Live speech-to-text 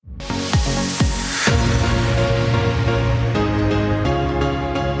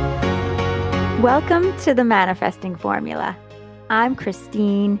Welcome to the Manifesting Formula. I'm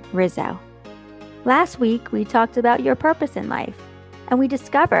Christine Rizzo. Last week, we talked about your purpose in life, and we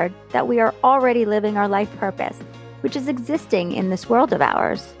discovered that we are already living our life purpose, which is existing in this world of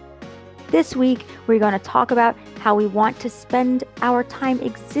ours. This week, we're going to talk about how we want to spend our time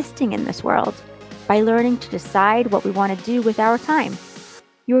existing in this world by learning to decide what we want to do with our time.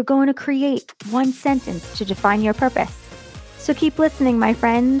 You are going to create one sentence to define your purpose. So keep listening, my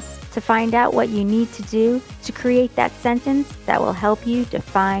friends, to find out what you need to do to create that sentence that will help you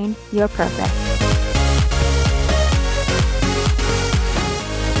define your purpose.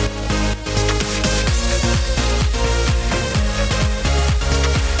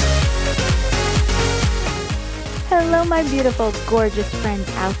 Hello, my beautiful, gorgeous friends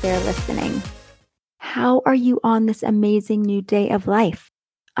out there listening. How are you on this amazing new day of life?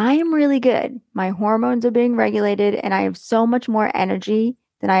 I am really good. My hormones are being regulated, and I have so much more energy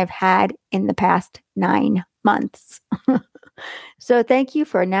than I have had in the past 9 months. So thank you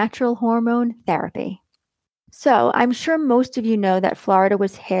for natural hormone therapy. So I'm sure most of you know that Florida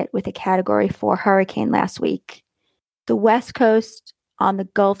was hit with a Category 4 hurricane last week. The West Coast on the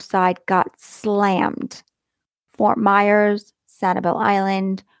Gulf side got slammed. Fort Myers, Sanibel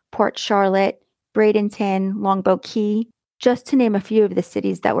Island, Port Charlotte, Bradenton, Longboat Key, just to name a few of the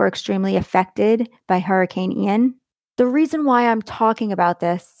cities that were extremely affected by Hurricane Ian. The reason why I'm talking about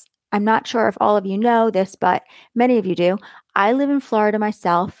this, I'm not sure if all of you know this, but many of you do. I live in Florida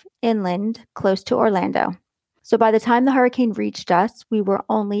myself, inland, close to Orlando. So by the time the hurricane reached us, we were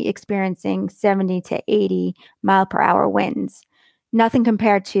only experiencing 70 to 80 mile per hour winds. Nothing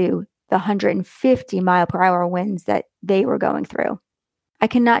compared to the 150 mile per hour winds that they were going through. I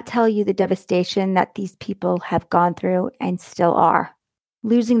cannot tell you the devastation that these people have gone through and still are.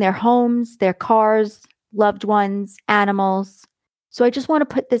 Losing their homes, their cars, loved ones, animals. So I just want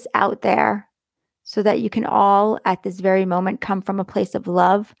to put this out there so that you can all at this very moment come from a place of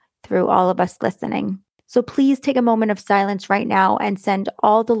love through all of us listening. So please take a moment of silence right now and send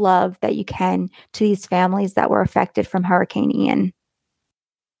all the love that you can to these families that were affected from Hurricane Ian.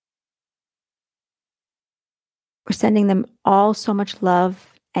 We're sending them all so much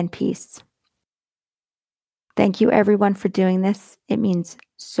love and peace. Thank you, everyone, for doing this. It means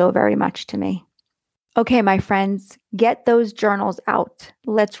so very much to me. Okay, my friends, get those journals out.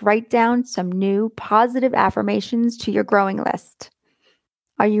 Let's write down some new positive affirmations to your growing list.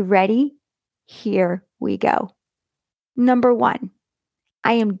 Are you ready? Here we go. Number 1,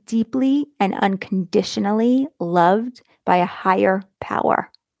 I am deeply and unconditionally loved by a higher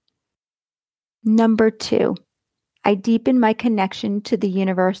power. Number 2, I deepen my connection to the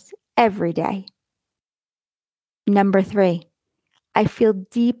universe every day. Number 3, I feel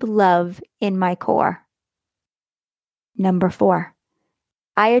deep love in my core. Number 4,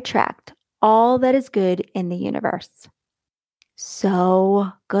 I attract all that is good in the universe.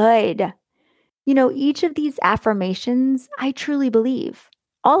 So good. You know, each of these affirmations, I truly believe.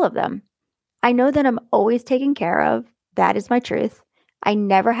 All of them. I know that I'm always taken care of. That is my truth. I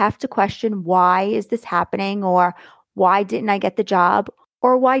never have to question why is this happening, or why didn't I get the job,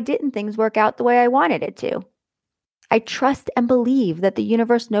 or why didn't things work out the way I wanted it to. I trust and believe that the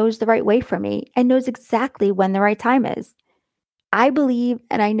universe knows the right way for me and knows exactly when the right time is. I believe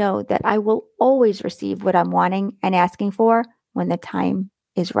and I know that I will always receive what I'm wanting and asking for when the time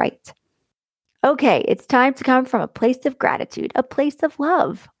is right. Okay, it's time to come from a place of gratitude, a place of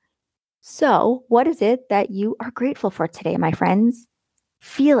love. So, what is it that you are grateful for today, my friends?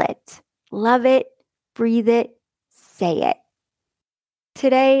 Feel it, love it, breathe it, say it.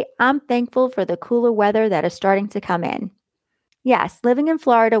 Today, I'm thankful for the cooler weather that is starting to come in. Yes, living in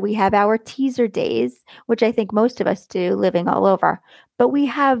Florida, we have our teaser days, which I think most of us do living all over. But we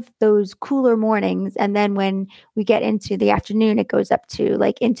have those cooler mornings, and then when we get into the afternoon, it goes up to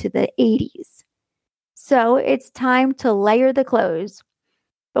like into the 80s. So it's time to layer the clothes.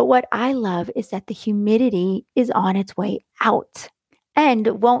 But what I love is that the humidity is on its way out and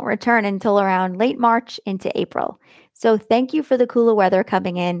won't return until around late March into April. So thank you for the cooler weather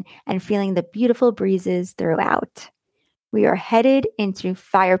coming in and feeling the beautiful breezes throughout. We are headed into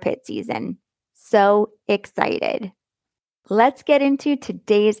fire pit season. So excited. Let's get into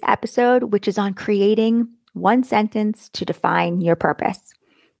today's episode, which is on creating one sentence to define your purpose.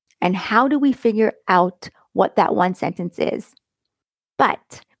 And how do we figure out what that one sentence is?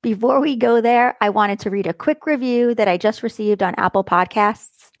 But before we go there, I wanted to read a quick review that I just received on Apple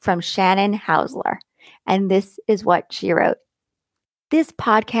Podcasts from Shannon Hausler. And this is what she wrote. This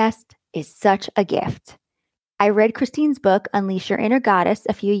podcast is such a gift. I read Christine's book, Unleash Your Inner Goddess,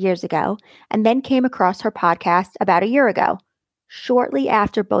 a few years ago, and then came across her podcast about a year ago. shortly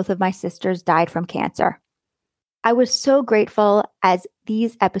after both of my sisters died from cancer. I was so grateful as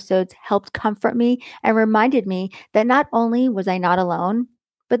these episodes helped comfort me and reminded me that not only was I not alone,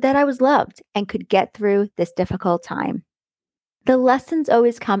 but that I was loved and could get through this difficult time. The lessons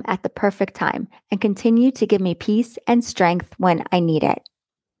always come at the perfect time and continue to give me peace and strength when I need it.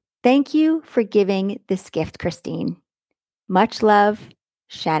 Thank you for giving this gift, Christine. Much love,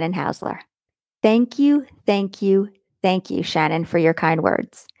 Shannon Hausler. Thank you, thank you, thank you, Shannon, for your kind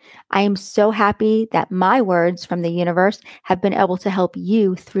words. I am so happy that my words from the universe have been able to help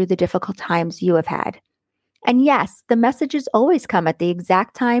you through the difficult times you have had. And yes, the messages always come at the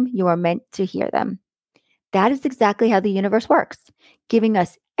exact time you are meant to hear them. That is exactly how the universe works, giving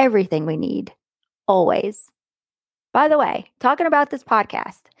us everything we need, always. By the way, talking about this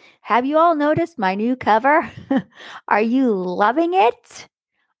podcast, have you all noticed my new cover? Are you loving it?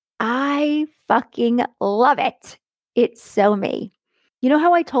 I fucking love it. It's so me. You know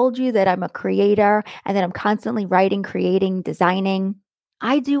how I told you that I'm a creator and that I'm constantly writing, creating, designing?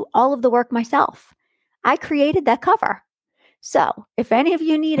 I do all of the work myself. I created that cover. So if any of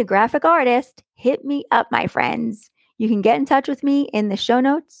you need a graphic artist, hit me up, my friends. You can get in touch with me in the show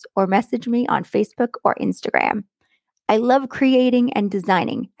notes or message me on Facebook or Instagram. I love creating and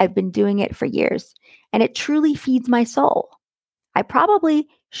designing. I've been doing it for years, and it truly feeds my soul. I probably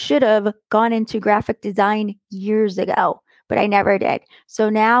should have gone into graphic design years ago, but I never did. So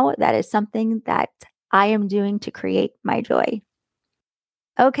now that is something that I am doing to create my joy.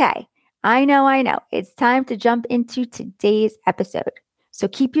 Okay, I know. It's time to jump into today's episode. So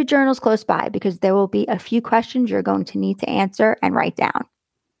keep your journals close by because there will be a few questions you're going to need to answer and write down.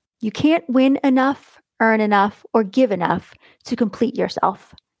 You can't win enough, earn enough, or give enough to complete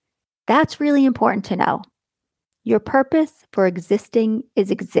yourself. That's really important to know. Your purpose for existing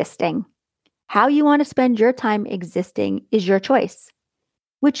is existing. How you want to spend your time existing is your choice,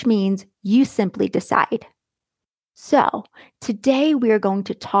 which means you simply decide. So, today we are going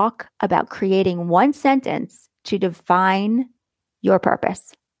to talk about creating one sentence to define your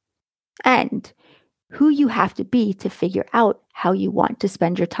purpose and who you have to be to figure out how you want to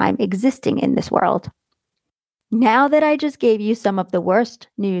spend your time existing in this world. Now that I just gave you some of the worst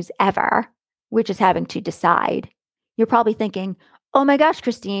news ever, which is having to decide, you're probably thinking, oh my gosh,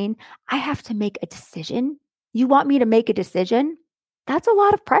 Christine, I have to make a decision. You want me to make a decision? That's a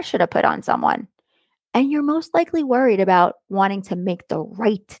lot of pressure to put on someone. And you're most likely worried about wanting to make the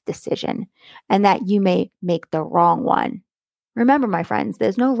right decision and that you may make the wrong one. Remember, my friends,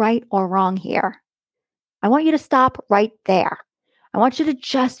 there's no right or wrong here. I want you to stop right there. I want you to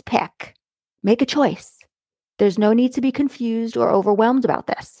just pick, make a choice. There's no need to be confused or overwhelmed about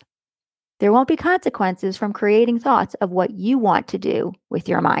this. There won't be consequences from creating thoughts of what you want to do with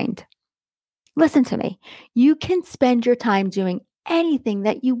your mind. Listen to me. You can spend your time doing anything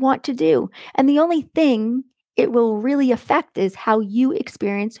that you want to do. And the only thing it will really affect is how you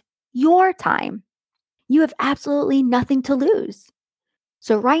experience your time. You have absolutely nothing to lose.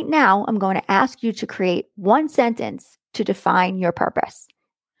 So right now, I'm going to ask you to create one sentence to define your purpose.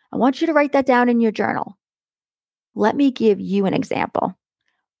 I want you to write that down in your journal. Let me give you an example.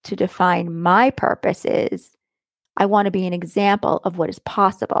 To define my purpose is, I want to be an example of what is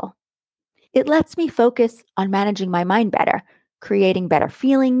possible. It lets me focus on managing my mind better, creating better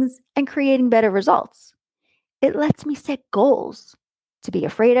feelings, and creating better results. It lets me set goals, to be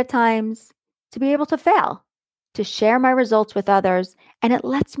afraid at times, to be able to fail, to share my results with others, and it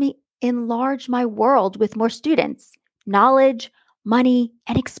lets me enlarge my world with more students, knowledge, money,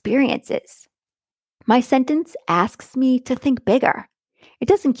 and experiences. My sentence asks me to think bigger. It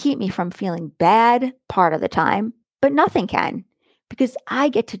doesn't keep me from feeling bad part of the time, but nothing can, because I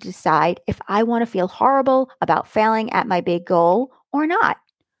get to decide if I want to feel horrible about failing at my big goal or not.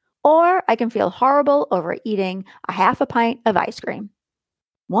 Or I can feel horrible over eating a half a pint of ice cream.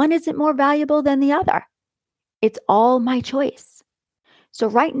 One isn't more valuable than the other. It's all my choice. So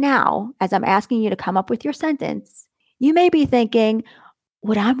right now, as I'm asking you to come up with your sentence, you may be thinking,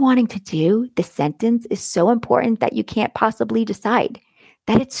 what I'm wanting to do, the sentence is so important that you can't possibly decide,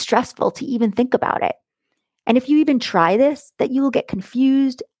 that it's stressful to even think about it. And if you even try this, that you will get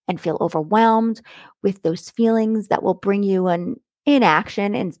confused and feel overwhelmed with those feelings that will bring you an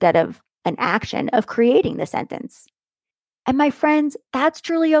inaction instead of an action of creating the sentence. And my friends, that's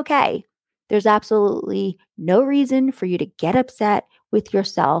truly okay. There's absolutely no reason for you to get upset with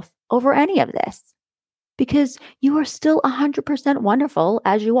yourself over any of this because you are still 100% wonderful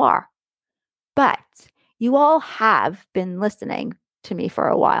as you are. But you all have been listening to me for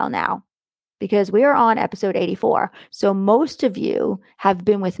a while now because we are on episode 84. So most of you have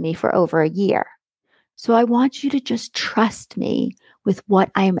been with me for over a year. So I want you to just trust me with what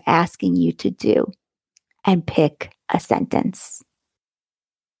I am asking you to do and pick a sentence.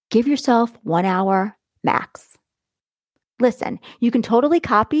 Give yourself 1 hour max. Listen, you can totally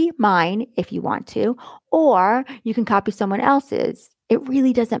copy mine if you want to, or you can copy someone else's. It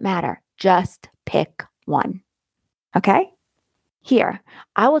really doesn't matter. Just pick one. Okay? Here,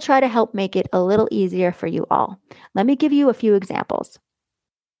 I will try to help make it a little easier for you all. Let me give you a few examples.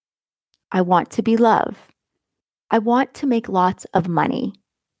 I want to be loved. I want to make lots of money.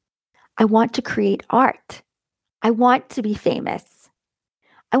 I want to create art. I want to be famous.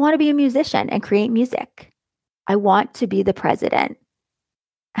 I want to be a musician and create music. I want to be the president.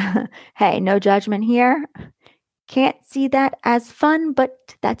 Hey, no judgment here. Can't see that as fun,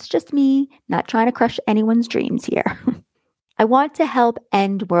 but that's just me, not trying to crush anyone's dreams here. I want to help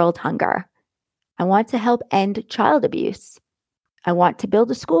end world hunger. I want to help end child abuse. I want to build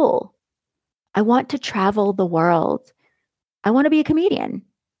a school. I want to travel the world. I want to be a comedian.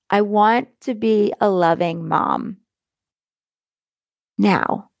 I want to be a loving mom.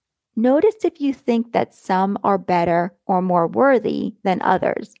 Now, notice if you think that some are better or more worthy than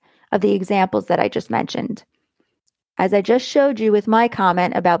others of the examples that I just mentioned. As I just showed you with my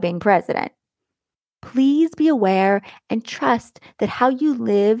comment about being president, please be aware and trust that how you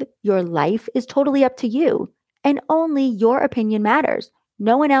live your life is totally up to you, and only your opinion matters,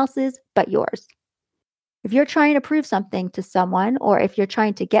 no one else's but yours. If you're trying to prove something to someone, or if you're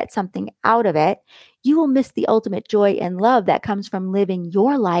trying to get something out of it, you will miss the ultimate joy and love that comes from living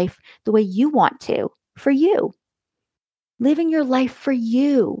your life the way you want to, for you. Living your life for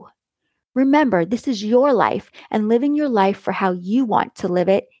you. Remember, this is your life, and living your life for how you want to live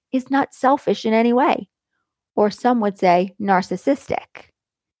it is not selfish in any way, or some would say narcissistic.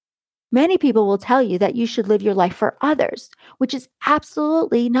 Many people will tell you that you should live your life for others, which is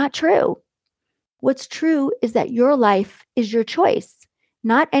absolutely not true. What's true is that your life is your choice,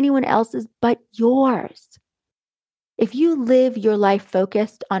 not anyone else's but yours. If you live your life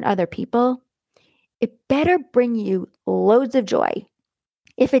focused on other people, it better bring you loads of joy.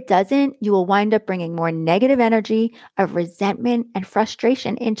 If it doesn't, you will wind up bringing more negative energy of resentment and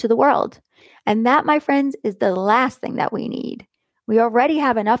frustration into the world. And that, my friends, is the last thing that we need. We already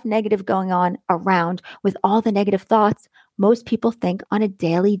have enough negative going on around with all the negative thoughts most people think on a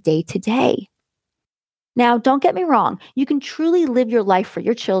daily, day-to-day. Now, don't get me wrong. You can truly live your life for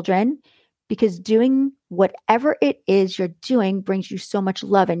your children, because doing whatever it is you're doing brings you so much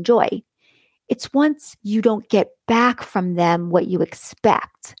love and joy. It's once you don't get back from them what you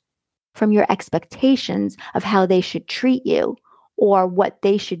expect, from your expectations of how they should treat you or what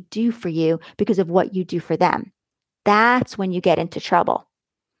they should do for you because of what you do for them. That's when you get into trouble.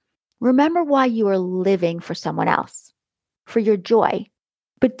 Remember why you are living for someone else, for your joy.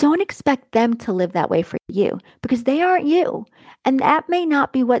 But don't expect them to live that way for you, because they aren't you, and that may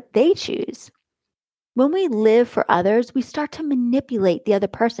not be what they choose. When we live for others, we start to manipulate the other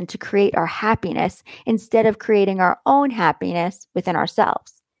person to create our happiness instead of creating our own happiness within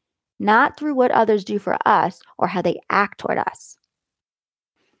ourselves, not through what others do for us or how they act toward us.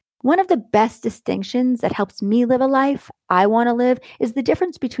 One of the best distinctions that helps me live a life I want to live is the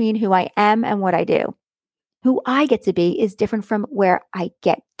difference between who I am and what I do. Who I get to be is different from where I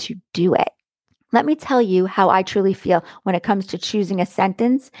get to do it. Let me tell you how I truly feel when it comes to choosing a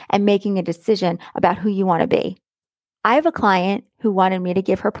sentence and making a decision about who you want to be. I have a client who wanted me to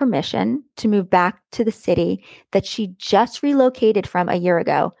give her permission to move back to the city that she just relocated from a year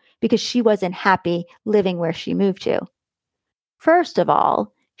ago because she wasn't happy living where she moved to. First of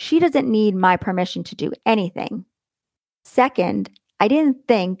all, she doesn't need my permission to do anything. Second, I didn't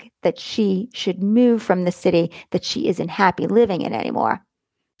think that she should move from the city that she isn't happy living in anymore.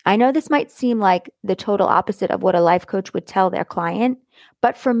 I know this might seem like the total opposite of what a life coach would tell their client,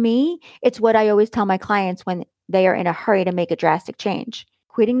 but for me, it's what I always tell my clients when they are in a hurry to make a drastic change,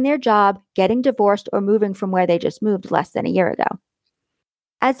 quitting their job, getting divorced, or moving from where they just moved less than a year ago.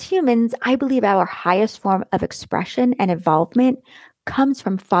 As humans, I believe our highest form of expression and involvement comes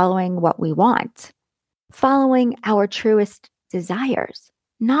from following what we want, following our truest desires,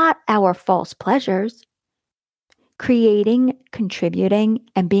 not our false pleasures. Creating, contributing,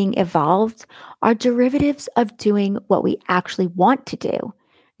 and being evolved are derivatives of doing what we actually want to do,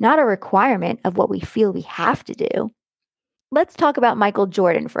 not a requirement of what we feel we have to do. Let's talk about Michael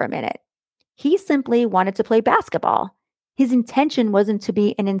Jordan for a minute. He simply wanted to play basketball. His intention wasn't to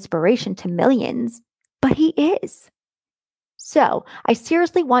be an inspiration to millions, but he is. So I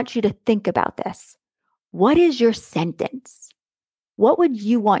seriously want you to think about this. What is your sentence? What would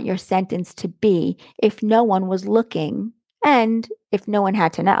you want your sentence to be if no one was looking and if no one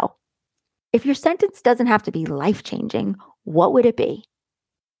had to know? If your sentence doesn't have to be life-changing, what would it be?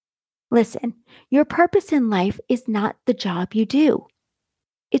 Listen, your purpose in life is not the job you do.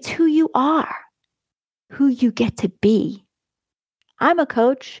 It's who you are, who you get to be. I'm a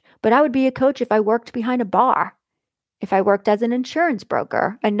coach, but I would be a coach if I worked behind a bar, if I worked as an insurance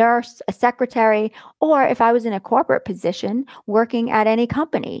broker, a nurse, a secretary, or if I was in a corporate position working at any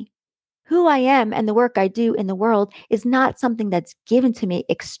company. Who I am and the work I do in the world is not something that's given to me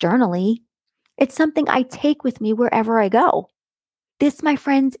externally. It's something I take with me wherever I go. This, my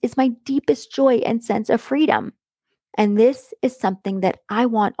friends, is my deepest joy and sense of freedom. And this is something that I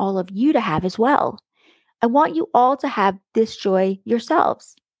want all of you to have as well. I want you all to have this joy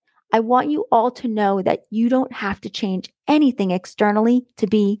yourselves. I want you all to know that you don't have to change anything externally to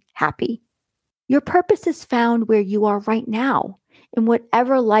be happy. Your purpose is found where you are right now, in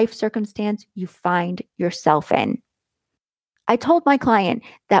whatever life circumstance you find yourself in. I told my client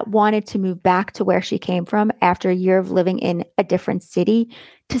that wanted to move back to where she came from after a year of living in a different city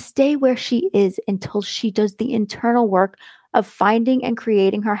to stay where she is until she does the internal work of finding and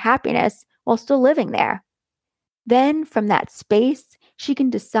creating her happiness while still living there. Then from that space, she can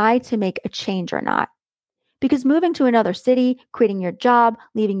decide to make a change or not. Because moving to another city, quitting your job,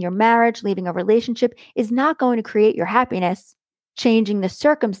 leaving your marriage, leaving a relationship is not going to create your happiness. Changing the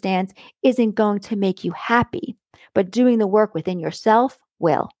circumstance isn't going to make you happy, but doing the work within yourself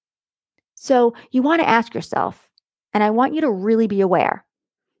will. So you want to ask yourself, and I want you to really be aware,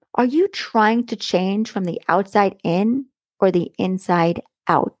 are you trying to change from the outside in or the inside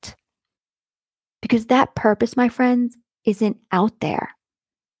out? Because that purpose, my friends, isn't out there.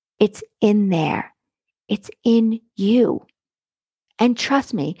 It's in there. It's in you. And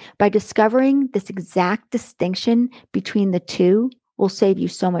trust me, by discovering this exact distinction between the two will save you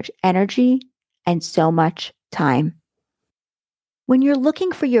so much energy and so much time. When you're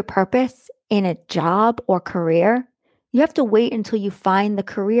looking for your purpose in a job or career, you have to wait until you find the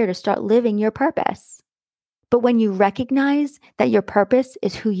career to start living your purpose. But when you recognize that your purpose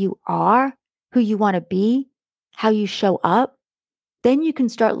is who you are, who you want to be, how you show up, then you can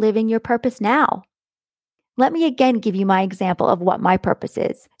start living your purpose now. Let me again give you my example of what my purpose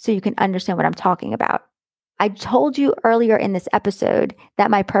is so you can understand what I'm talking about. I told you earlier in this episode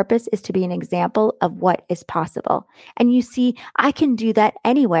that my purpose is to be an example of what is possible. And you see, I can do that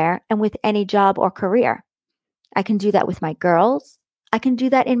anywhere and with any job or career. I can do that with my girls. I can do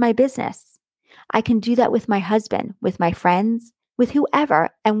that in my business. I can do that with my husband, with my friends, with whoever,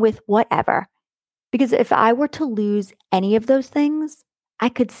 and with whatever. Because if I were to lose any of those things, I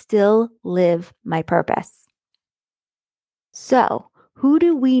could still live my purpose. So, who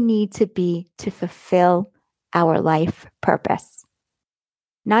do we need to be to fulfill our life purpose?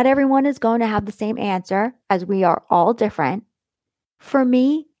 Not everyone is going to have the same answer, as we are all different. For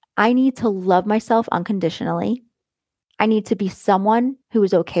me, I need to love myself unconditionally. I need to be someone who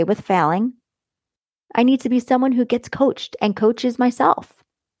is okay with failing. I need to be someone who gets coached and coaches myself.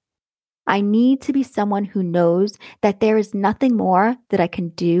 I need to be someone who knows that there is nothing more that I can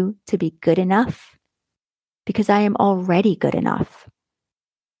do to be good enough because I am already good enough.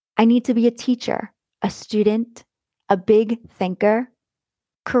 I need to be a teacher, a student, a big thinker,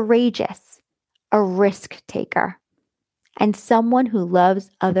 courageous, a risk taker, and someone who loves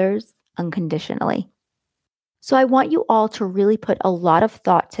others unconditionally. So I want you all to really put a lot of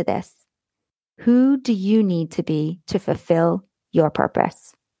thought to this. Who do you need to be to fulfill your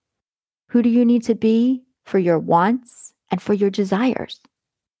purpose? Who do you need to be for your wants and for your desires?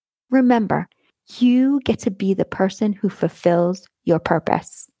 Remember, you get to be the person who fulfills your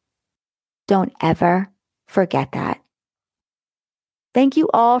purpose. Don't ever forget that. Thank you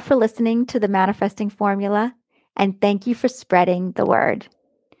all for listening to the Manifesting Formula, and thank you for spreading the word.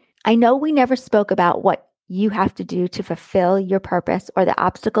 I know we never spoke about what you have to do to fulfill your purpose or the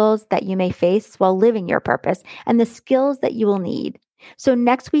obstacles that you may face while living your purpose and the skills that you will need. So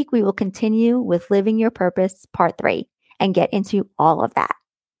next week, we will continue with Living Your Purpose Part 3 and get into all of that.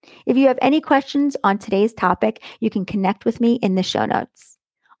 If you have any questions on today's topic, you can connect with me in the show notes.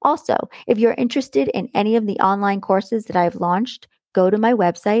 Also, if you're interested in any of the online courses that I've launched, go to my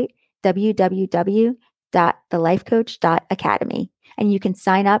website, www.thelifecoach.academy, and you can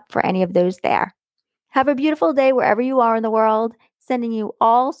sign up for any of those there. Have a beautiful day wherever you are in the world, sending you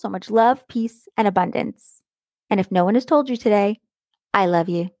all so much love, peace, and abundance. And if no one has told you today, I love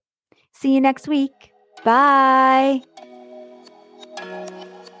you. See you next week. Bye.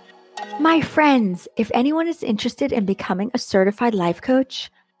 My friends, if anyone is interested in becoming a certified life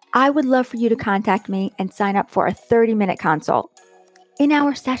coach, I would love for you to contact me and sign up for a 30-minute consult. In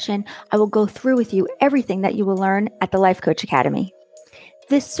our session, I will go through with you everything that you will learn at the Life Coach Academy.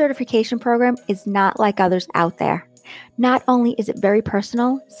 This certification program is not like others out there. Not only is it very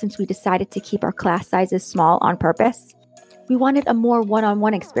personal, since we decided to keep our class sizes small on purpose, we wanted a more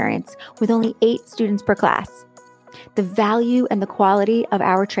one-on-one experience with only 8 students per class. The value and the quality of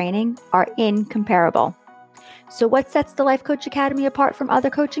our training are incomparable. So what sets the Life Coach Academy apart from other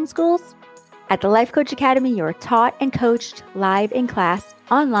coaching schools? At the Life Coach Academy, you are taught and coached live in class,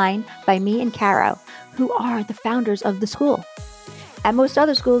 online, by me and Caro, who are the founders of the school. At most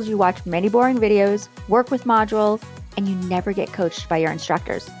other schools, you watch many boring videos, work with modules, and you never get coached by your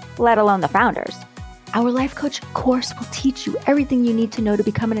instructors, let alone the founders. Our Life Coach course will teach you everything you need to know to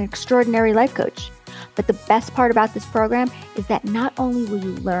become an extraordinary life coach. But the best part about this program is that not only will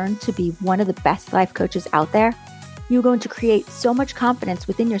you learn to be one of the best life coaches out there, you're going to create so much confidence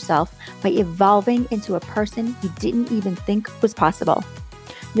within yourself by evolving into a person you didn't even think was possible.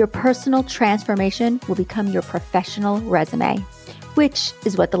 Your personal transformation will become your professional resume, which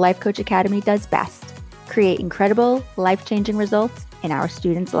is what the Life Coach Academy does best: create incredible, life-changing results in our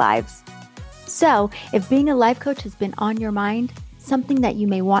students' lives. So, if being a life coach has been on your mind, something that you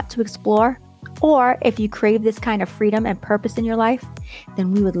may want to explore, or if you crave this kind of freedom and purpose in your life,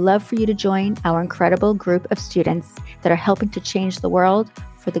 then we would love for you to join our incredible group of students that are helping to change the world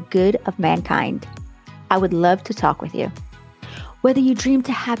for the good of mankind. I would love to talk with you. Whether you dream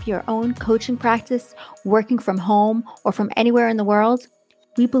to have your own coaching practice, working from home, or from anywhere in the world,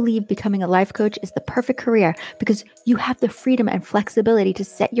 we believe becoming a life coach is the perfect career because you have the freedom and flexibility to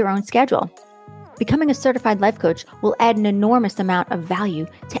set your own schedule. Becoming a certified life coach will add an enormous amount of value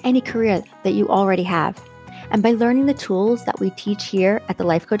to any career that you already have. And by learning the tools that we teach here at the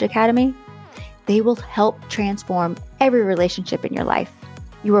Life Coach Academy, they will help transform every relationship in your life.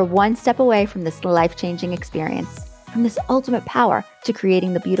 You are one step away from this life-changing experience, from this ultimate power to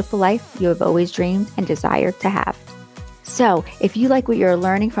creating the beautiful life you have always dreamed and desired to have. So, if you like what you're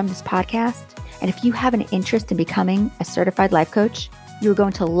learning from this podcast, and if you have an interest in becoming a certified life coach, you're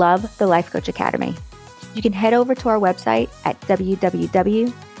going to love the Life Coach Academy. You can head over to our website at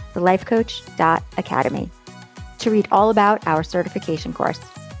www.thelifecoach.academy to read all about our certification course.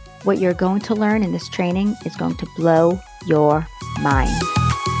 What you're going to learn in this training is going to blow your mind.